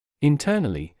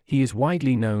Internally, he is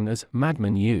widely known as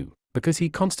Madman Yu, because he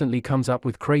constantly comes up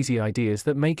with crazy ideas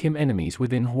that make him enemies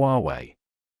within Huawei.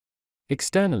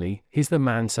 Externally, he's the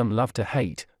man some love to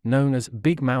hate, known as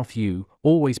Big Mouth Yu,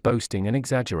 always boasting and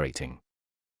exaggerating.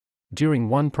 During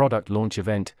one product launch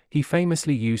event, he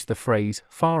famously used the phrase,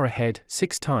 "far ahead,"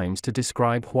 6 times to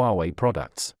describe Huawei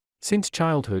products. Since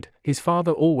childhood, his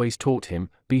father always taught him,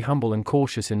 be humble and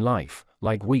cautious in life,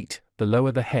 like wheat, the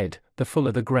lower the head, the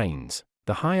fuller the grains,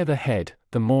 the higher the head,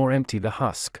 the more empty the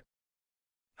husk.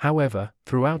 However,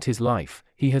 throughout his life,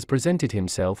 he has presented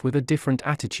himself with a different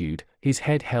attitude, his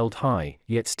head held high,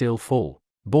 yet still full.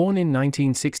 Born in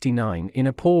 1969 in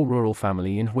a poor rural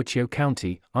family in Huoqiu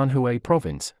County, Anhui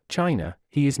Province, China,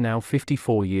 he is now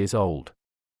 54 years old.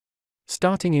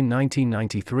 Starting in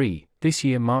 1993, this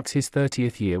year marks his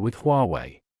 30th year with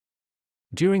Huawei.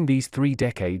 During these 3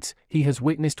 decades, he has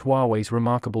witnessed Huawei's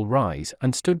remarkable rise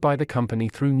and stood by the company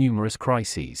through numerous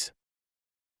crises.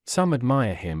 Some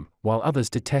admire him, while others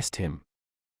detest him.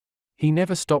 He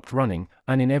never stopped running,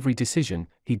 and in every decision,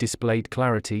 he displayed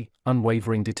clarity,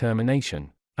 unwavering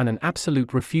determination, and an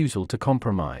absolute refusal to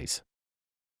compromise.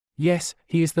 Yes,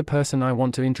 he is the person I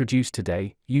want to introduce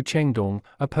today, Yu Chengdong,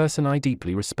 a person I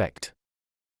deeply respect.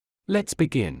 Let's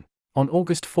begin. On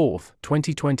August 4,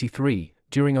 2023,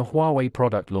 during a Huawei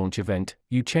product launch event,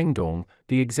 Yu Chengdong,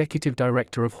 the executive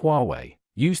director of Huawei,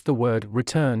 used the word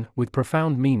return with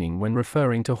profound meaning when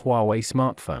referring to Huawei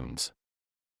smartphones.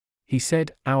 He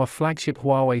said, "Our flagship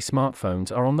Huawei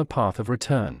smartphones are on the path of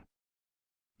return.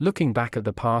 Looking back at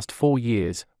the past 4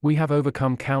 years, we have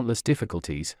overcome countless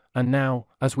difficulties, and now,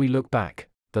 as we look back,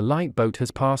 the light boat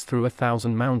has passed through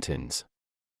 1,000 mountains."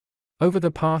 Over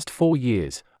the past 4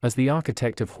 years, as the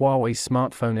architect of Huawei's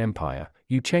smartphone empire,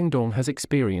 Yu Chengdong has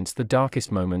experienced the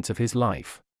darkest moments of his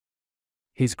life.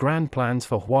 His grand plans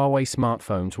for Huawei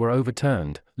smartphones were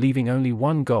overturned, leaving only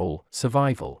one goal: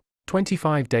 survival.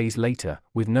 25 days later,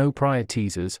 with no prior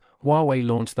teasers, Huawei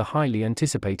launched the highly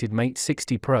anticipated Mate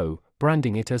 60 Pro,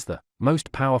 branding it as the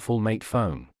most powerful Mate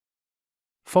phone.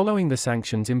 Following the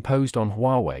sanctions imposed on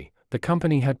Huawei, the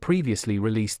company had previously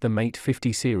released the Mate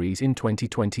 50 series in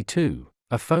 2022,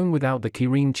 a phone without the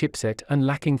Kirin chipset and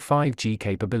lacking 5G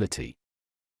capability.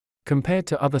 Compared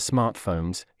to other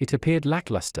smartphones, it appeared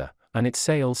lackluster, and its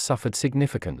sales suffered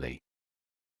significantly.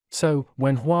 So,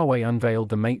 when Huawei unveiled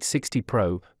the Mate 60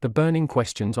 Pro, the burning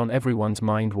questions on everyone's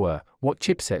mind were, what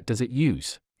chipset does it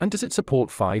use, and does it support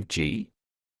 5G?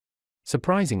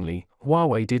 Surprisingly,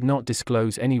 Huawei did not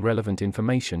disclose any relevant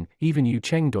information. Even Yu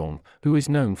Chengdong, who is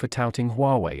known for touting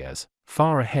Huawei as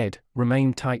far ahead,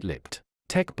 remained tight-lipped.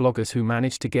 Tech bloggers who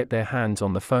managed to get their hands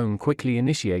on the phone quickly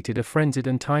initiated a frenzied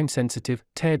and time-sensitive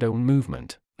teardown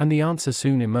movement, and the answer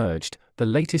soon emerged. The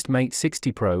latest Mate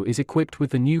 60 Pro is equipped with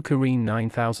the new Kirin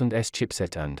 9000S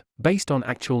chipset and, based on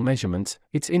actual measurements,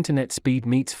 its internet speed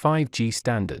meets 5G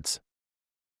standards.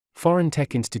 Foreign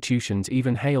tech institutions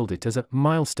even hailed it as a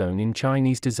milestone in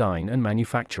Chinese design and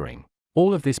manufacturing.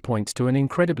 All of this points to an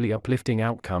incredibly uplifting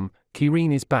outcome: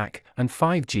 Kirin is back, and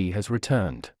 5G has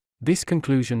returned. This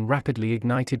conclusion rapidly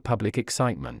ignited public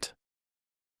excitement.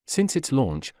 Since its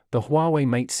launch, the Huawei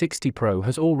Mate 60 Pro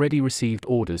has already received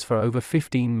orders for over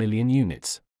 15 million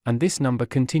units, and this number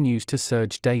continues to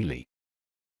surge daily.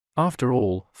 After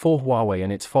all, for Huawei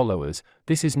and its followers,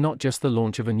 this is not just the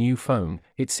launch of a new phone,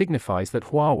 it signifies that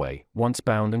Huawei, once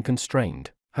bound and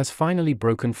constrained, has finally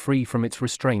broken free from its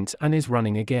restraints and is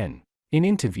running again. In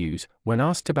interviews, when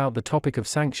asked about the topic of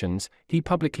sanctions, he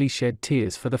publicly shed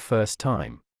tears for the first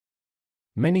time.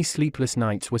 Many sleepless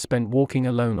nights were spent walking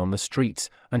alone on the streets,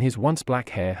 and his once black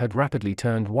hair had rapidly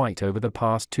turned white over the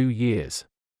past 2 years.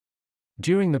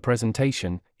 During the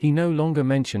presentation, he no longer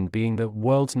mentioned being the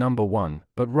world's #1,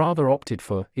 but rather opted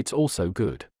for, "it's also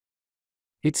good."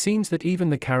 It seems that even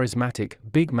the charismatic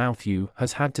Big Mouth Yu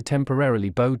has had to temporarily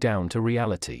bow down to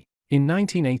reality. In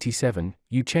 1987,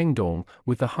 Yu Chengdong,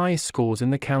 with the highest scores in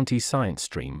the county's science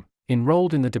stream,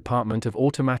 enrolled in the Department of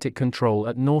Automatic Control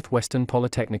at Northwestern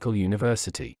Polytechnical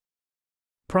University.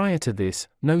 Prior to this,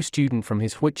 no student from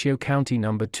his Huoqiu County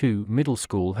No. 2 middle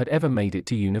school had ever made it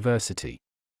to university.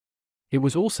 It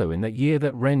was also in that year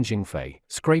that Ren Jingfei,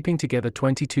 scraping together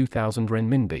 22,000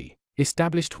 renminbi,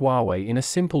 established Huawei in a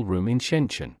simple room in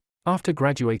Shenzhen. After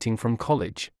graduating from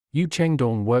college, Yu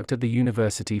Chengdong worked at the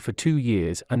university for 2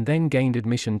 years and then gained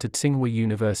admission to Tsinghua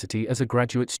University as a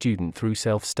graduate student through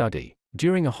self-study.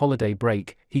 During a holiday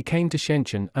break, he came to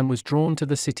Shenzhen and was drawn to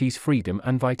the city's freedom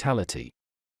and vitality.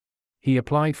 He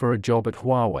applied for a job at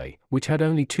Huawei, which had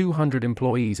only 200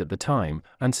 employees at the time,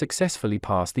 and successfully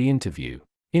passed the interview.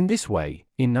 In this way,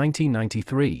 in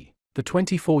 1993, The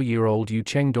 24-year-old Yu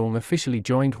Chengdong officially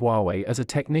joined Huawei as a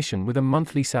technician with a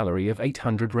monthly salary of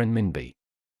 800 renminbi.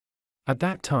 At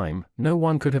that time, no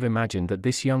one could have imagined that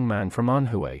this young man from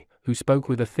Anhui, who spoke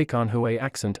with a thick Anhui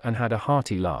accent and had a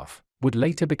hearty laugh, would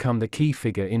later become the key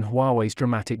figure in Huawei's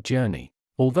dramatic journey.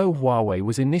 Although Huawei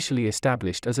was initially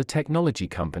established as a technology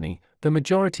company, the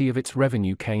majority of its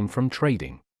revenue came from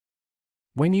trading.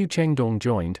 When Yu Chengdong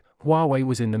joined, Huawei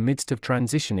was in the midst of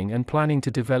transitioning and planning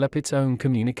to develop its own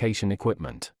communication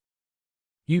equipment.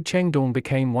 Yu Chengdong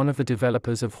became one of the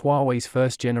developers of Huawei's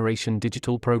first-generation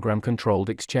digital program-controlled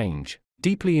exchange,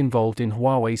 deeply involved in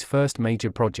Huawei's first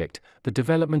major project, the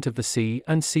development of the C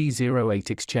and C08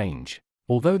 exchange.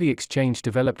 Although the exchange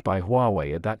developed by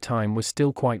Huawei at that time was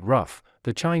still quite rough,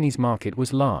 the Chinese market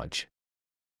was large.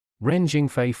 Ren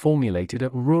Jingfei formulated a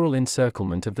rural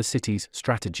encirclement of the cities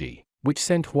strategy, which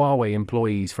sent Huawei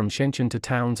employees from Shenzhen to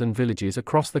towns and villages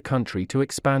across the country to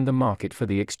expand the market for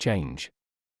the exchange.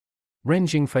 Ren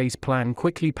Jingfei's plan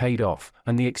quickly paid off,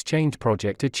 and the exchange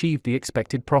project achieved the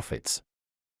expected profits.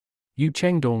 Yu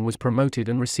Chengdong was promoted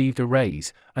and received a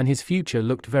raise, and his future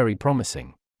looked very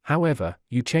promising. However,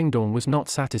 Yu Chengdong was not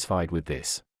satisfied with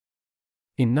this.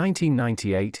 In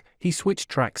 1998, he switched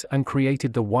tracks and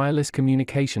created the wireless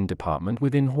communication department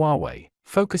within Huawei,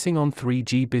 focusing on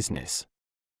 3G business.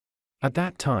 At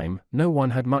that time, no one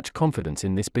had much confidence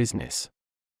in this business.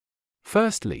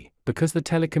 Firstly, because the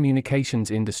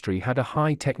telecommunications industry had a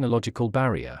high technological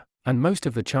barrier, and most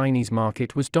of the Chinese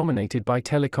market was dominated by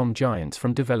telecom giants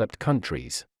from developed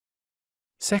countries.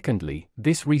 Secondly,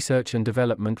 this research and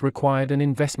development required an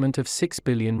investment of 6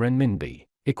 billion renminbi,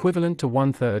 equivalent to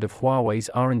one-third of Huawei's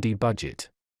R&D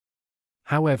budget.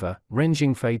 However, Ren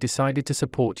Jingfei decided to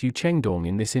support Yu Chengdong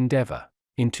in this endeavor.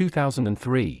 In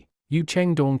 2003, Yu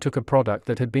Chengdong took a product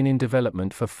that had been in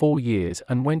development for 4 years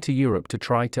and went to Europe to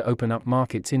try to open up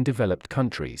markets in developed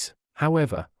countries.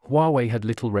 However, Huawei had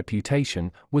little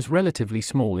reputation, was relatively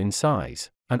small in size,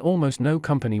 and almost no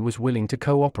company was willing to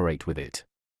cooperate with it.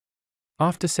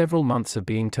 After several months of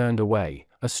being turned away,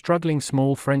 a struggling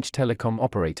small French telecom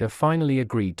operator finally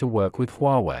agreed to work with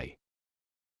Huawei.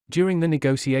 During the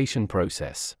negotiation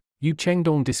process, Yu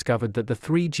Chengdong discovered that the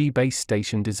 3G base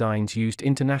station designs used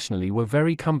internationally were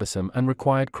very cumbersome and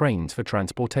required cranes for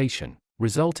transportation,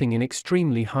 resulting in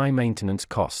extremely high maintenance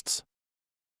costs.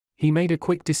 He made a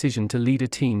quick decision to lead a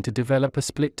team to develop a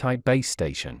split-type base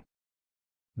station.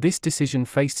 This decision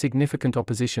faced significant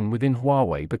opposition within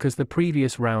Huawei because the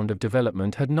previous round of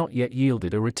development had not yet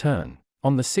yielded a return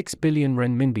on the 6 billion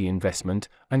renminbi investment,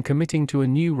 and committing to a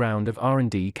new round of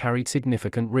R&D carried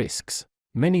significant risks.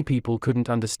 Many people couldn't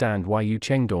understand why Yu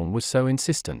Chengdong was so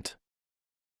insistent.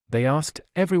 They asked,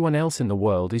 everyone else in the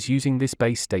world is using this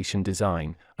base station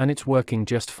design, and it's working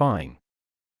just fine.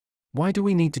 Why do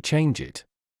we need to change it?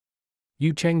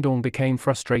 Yu Chengdong became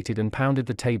frustrated and pounded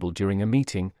the table during a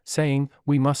meeting, saying,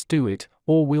 we must do it,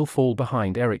 or we'll fall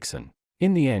behind Ericsson.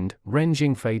 In the end, Ren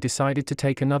Jingfei decided to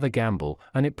take another gamble,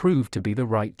 and it proved to be the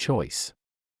right choice.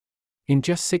 In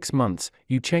just 6 months,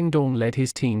 Yu Chengdong led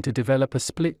his team to develop a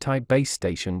split-type base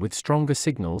station with stronger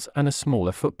signals and a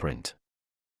smaller footprint.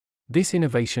 This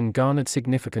innovation garnered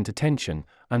significant attention,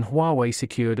 and Huawei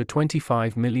secured a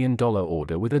 $25 million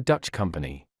order with a Dutch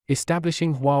company,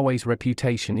 establishing Huawei's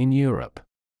reputation in Europe.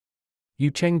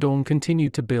 Yu Chengdong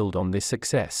continued to build on this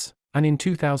success, and in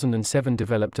 2007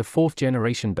 developed a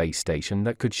 4th-generation base station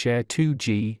that could share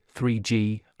 2G,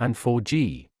 3G, and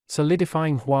 4G,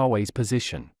 solidifying Huawei's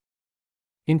position.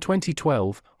 In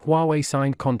 2012, Huawei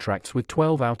signed contracts with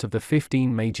 12 out of the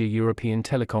 15 major European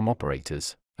telecom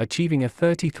operators, achieving a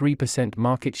 33%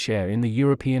 market share in the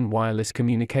European wireless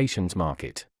communications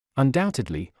market.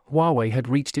 Undoubtedly, Huawei had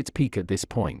reached its peak at this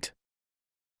point.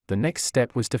 The next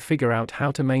step was to figure out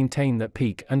how to maintain that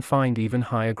peak and find even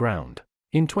higher ground.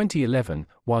 In 2011,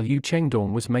 while Yu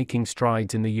Chengdong was making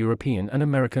strides in the European and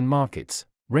American markets,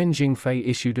 Ren Jingfei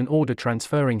issued an order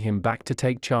transferring him back to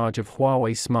take charge of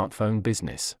Huawei's smartphone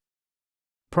business.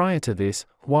 Prior to this,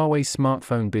 Huawei's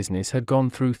smartphone business had gone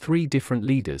through 3 different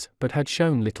leaders but had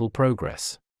shown little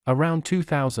progress. Around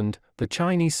 2000, the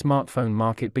Chinese smartphone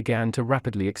market began to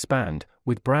rapidly expand,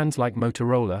 with brands like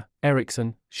Motorola,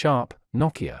 Ericsson, Sharp,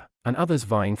 Nokia, and others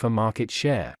vying for market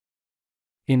share.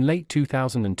 In late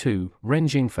 2002, Ren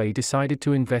Jingfei decided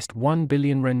to invest 1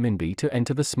 billion renminbi to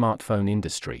enter the smartphone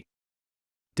industry.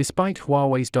 Despite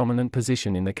Huawei's dominant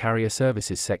position in the carrier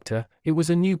services sector, it was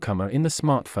a newcomer in the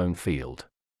smartphone field.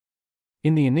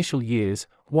 In the initial years,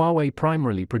 Huawei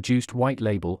primarily produced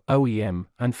white-label, OEM,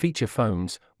 and feature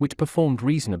phones, which performed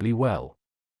reasonably well.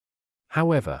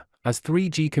 However, as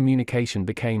 3G communication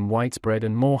became widespread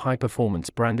and more high-performance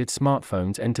branded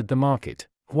smartphones entered the market,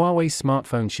 Huawei's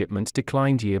smartphone shipments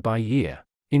declined year by year.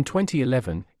 In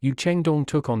 2011, Chengdong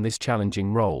took on this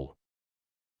challenging role.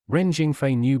 Ren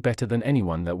Jingfei knew better than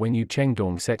anyone that when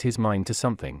Chengdong set his mind to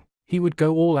something, he would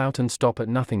go all out and stop at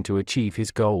nothing to achieve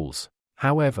his goals.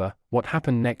 However, what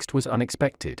happened next was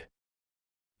unexpected.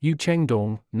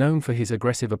 Chengdong, known for his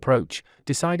aggressive approach,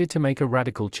 decided to make a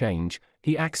radical change.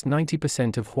 He axed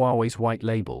 90% of Huawei's white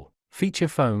label, feature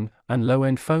phone, and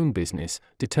low-end phone business,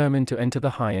 determined to enter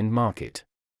the high-end market.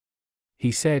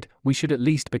 He said, "We should at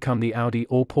least become the Audi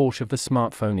or Porsche of the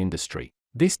smartphone industry."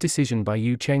 This decision by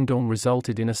Chengdong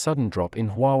resulted in a sudden drop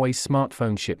in Huawei's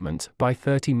smartphone shipments by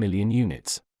 30 million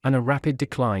units, and a rapid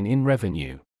decline in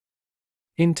revenue.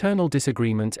 Internal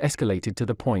disagreements escalated to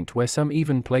the point where some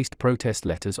even placed protest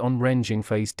letters on Ren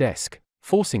Jingfei's desk,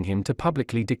 forcing him to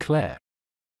publicly declare,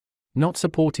 "Not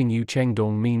supporting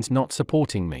Chengdong means not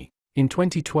supporting me." In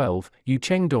 2012,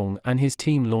 Chengdong and his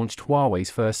team launched Huawei's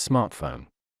first smartphone.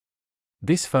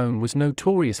 This phone was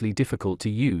notoriously difficult to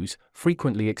use,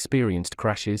 frequently experienced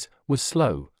crashes, was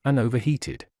slow, and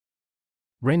overheated.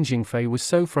 Ren Jingfei was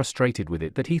so frustrated with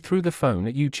it that he threw the phone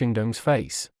at Chengdong's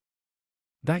face.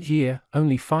 That year,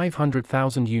 only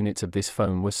 500,000 units of this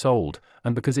phone were sold,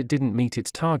 and because it didn't meet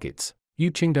its targets,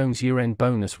 Chengdong's year-end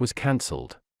bonus was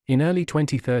cancelled. In early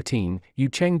 2013,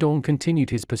 Chengdong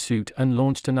continued his pursuit and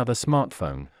launched another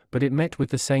smartphone, but it met with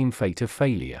the same fate of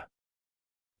failure.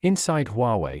 Inside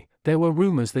Huawei, there were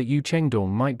rumors that Chengdong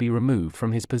might be removed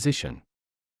from his position.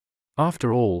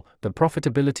 After all, the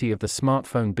profitability of the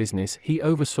smartphone business he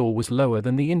oversaw was lower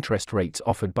than the interest rates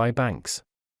offered by banks.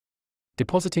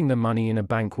 Depositing the money in a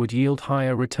bank would yield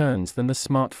higher returns than the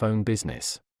smartphone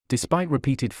business. Despite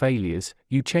repeated failures,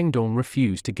 Chengdong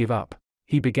refused to give up.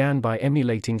 He began by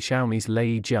emulating Xiaomi's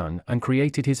Lei Jun and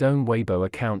created his own Weibo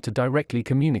account to directly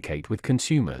communicate with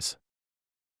consumers.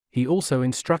 He also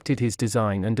instructed his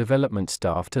design and development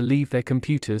staff to leave their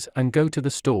computers and go to the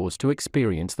stores to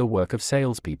experience the work of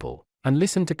salespeople, and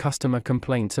listen to customer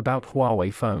complaints about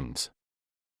Huawei phones.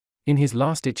 In his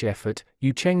last-ditch effort,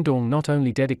 Chengdong not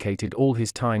only dedicated all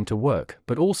his time to work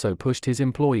but also pushed his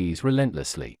employees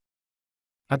relentlessly.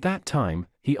 At that time,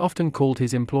 he often called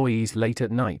his employees late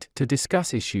at night to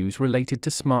discuss issues related to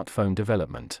smartphone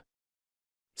development.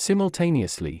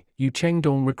 Simultaneously,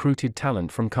 Chengdong recruited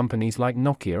talent from companies like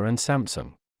Nokia and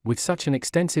Samsung. With such an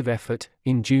extensive effort,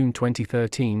 in June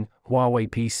 2013, Huawei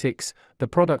P6, the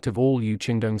product of all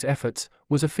Chengdong's efforts,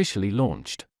 was officially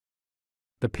launched.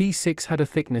 The P6 had a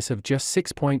thickness of just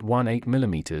 6.18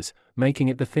 mm, making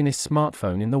it the thinnest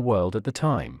smartphone in the world at the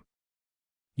time.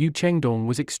 Chengdong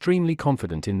was extremely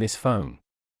confident in this phone.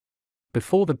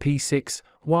 Before the P6,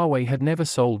 Huawei had never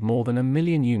sold more than 1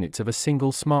 million units of a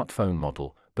single smartphone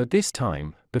model, but this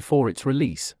time, before its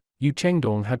release,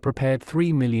 Chengdong had prepared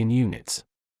 3 million units.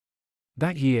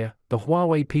 That year, the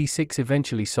Huawei P6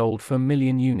 eventually sold for 1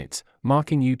 million units,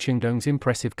 marking Chengdong's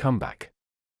impressive comeback.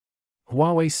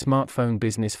 Huawei's smartphone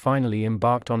business finally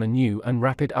embarked on a new and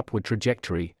rapid upward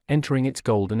trajectory, entering its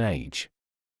golden age.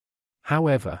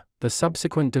 However, the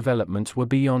subsequent developments were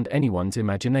beyond anyone's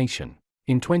imagination.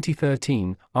 In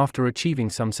 2013, after achieving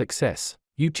some success,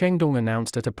 Chengdong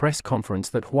announced at a press conference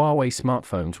that Huawei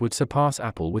smartphones would surpass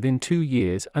Apple within 2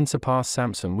 years and surpass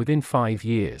Samsung within 5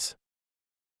 years.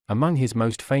 Among his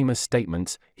most famous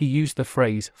statements, he used the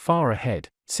phrase "far ahead"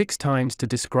 6 times to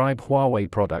describe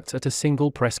Huawei products at a single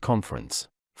press conference.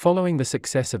 Following the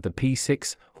success of the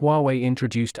P6, Huawei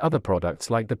introduced other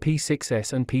products like the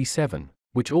P6s and P7,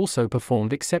 which also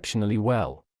performed exceptionally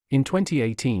well. In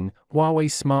 2018,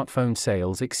 Huawei's smartphone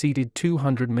sales exceeded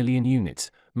 200 million units,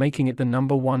 making it the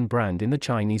 #1 brand in the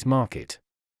Chinese market.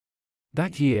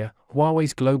 That year,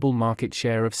 Huawei's global market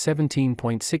share of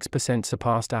 17.6%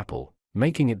 surpassed Apple,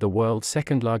 making it the world's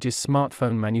second-largest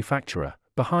smartphone manufacturer,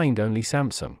 behind only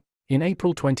Samsung. In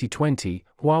April 2020,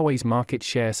 Huawei's market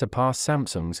share surpassed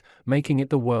Samsung's, making it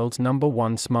the world's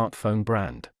 #1 smartphone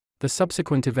brand. The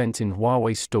subsequent events in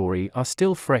Huawei's story are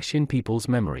still fresh in people's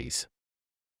memories.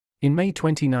 In May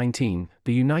 2019,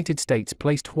 the United States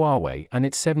placed Huawei and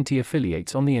its 70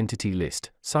 affiliates on the Entity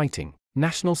List, citing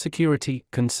national security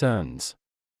concerns.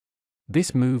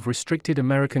 This move restricted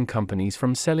American companies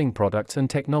from selling products and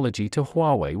technology to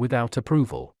Huawei without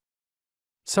approval.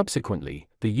 Subsequently,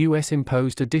 the US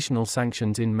imposed additional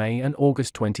sanctions in May and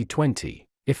August 2020,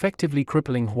 effectively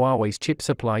crippling Huawei's chip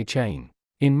supply chain.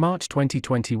 In March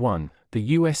 2021, the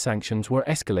US sanctions were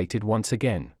escalated once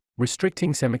again,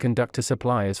 restricting semiconductor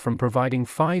suppliers from providing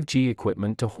 5G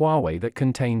equipment to Huawei that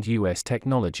contained US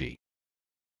technology.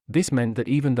 This meant that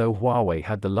even though Huawei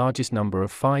had the largest number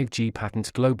of 5G patents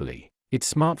globally,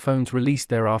 its smartphones released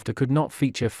thereafter could not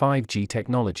feature 5G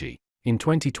technology. In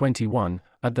 2021,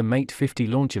 At the Mate 50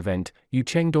 launch event,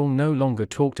 Chengdong no longer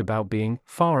talked about being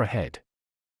far ahead.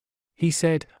 He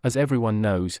said, "As everyone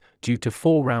knows, due to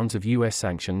 4 rounds of US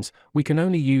sanctions, we can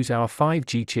only use our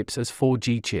 5G chips as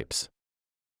 4G chips."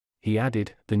 He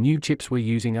added, "The new chips we're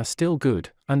using are still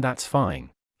good, and that's fine."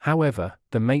 However,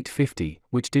 the Mate 50,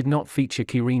 which did not feature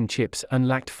Kirin chips and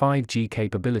lacked 5G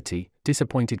capability,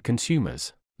 disappointed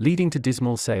consumers, leading to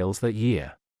dismal sales that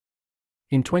year.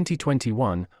 In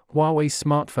 2021, Huawei's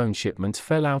smartphone shipments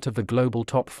fell out of the global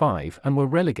top 5 and were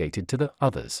relegated to the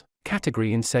others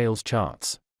category in sales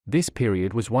charts. This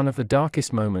period was one of the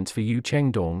darkest moments for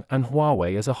Chengdong and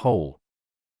Huawei as a whole.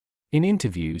 In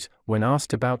interviews, when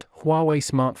asked about Huawei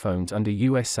smartphones under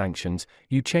US sanctions,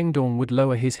 Chengdong would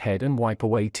lower his head and wipe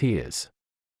away tears.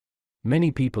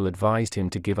 Many people advised him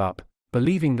to give up,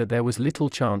 believing that there was little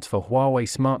chance for Huawei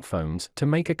smartphones to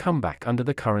make a comeback under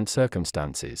the current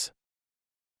circumstances.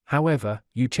 However,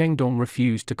 Chengdong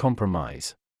refused to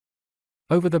compromise.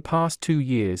 Over the past 2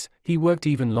 years, he worked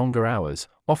even longer hours,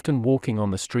 often walking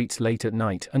on the streets late at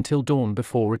night until dawn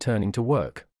before returning to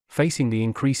work, facing the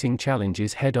increasing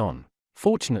challenges head-on.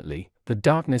 Fortunately, the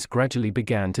darkness gradually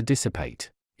began to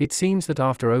dissipate. It seems that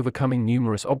after overcoming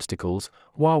numerous obstacles,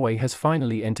 Huawei has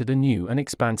finally entered a new and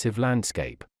expansive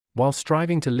landscape. While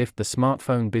striving to lift the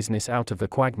smartphone business out of the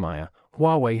quagmire,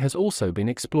 Huawei has also been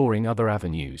exploring other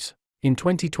avenues. In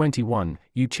 2021,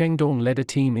 Chengdong led a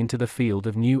team into the field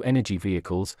of new energy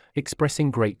vehicles, expressing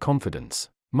great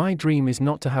confidence. "My dream is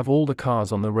not to have all the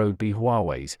cars on the road be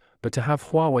Huawei's, but to have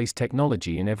Huawei's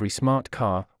technology in every smart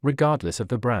car, regardless of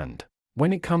the brand."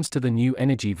 When it comes to the new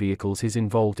energy vehicles he's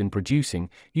involved in producing,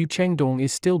 Chengdong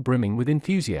is still brimming with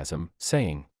enthusiasm,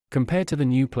 saying, "Compared to the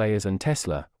new players and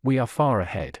Tesla, we are far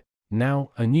ahead.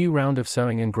 Now, a new round of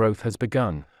sowing and growth has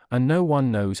begun, and no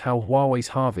one knows how Huawei's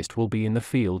harvest will be in the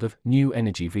field of new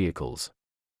energy vehicles.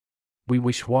 We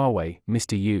wish Huawei,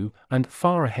 Mr. Yu, and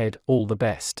Far Ahead all the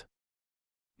best."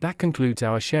 That concludes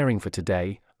our sharing for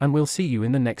today, and we'll see you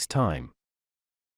in the next time.